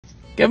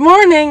Good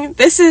morning.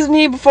 This is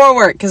me before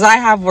work because I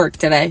have work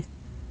today.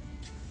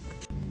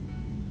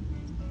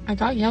 I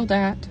got yelled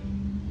at.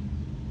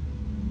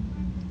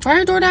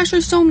 Why are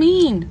DoorDashers so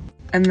mean?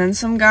 And then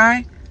some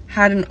guy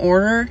had an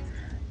order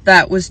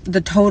that was, the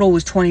total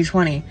was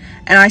 2020.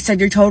 And I said,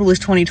 your total is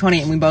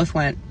 2020, and we both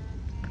went.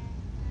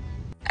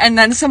 And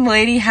then some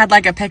lady had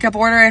like a pickup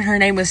order and her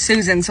name was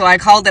Susan, so I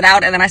called it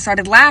out and then I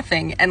started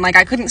laughing, and like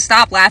I couldn't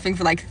stop laughing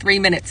for like 3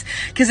 minutes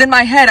because in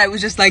my head I was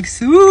just like,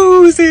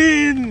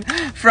 Susan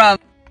from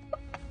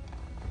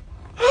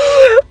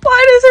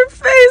why does her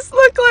face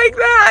look like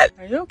that?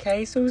 Are you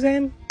okay,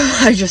 Susan?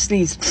 I just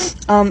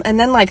sneezed. And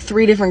then like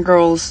 3 different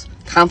girls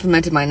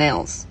complimented my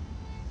nails.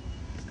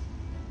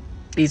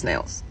 These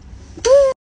nails.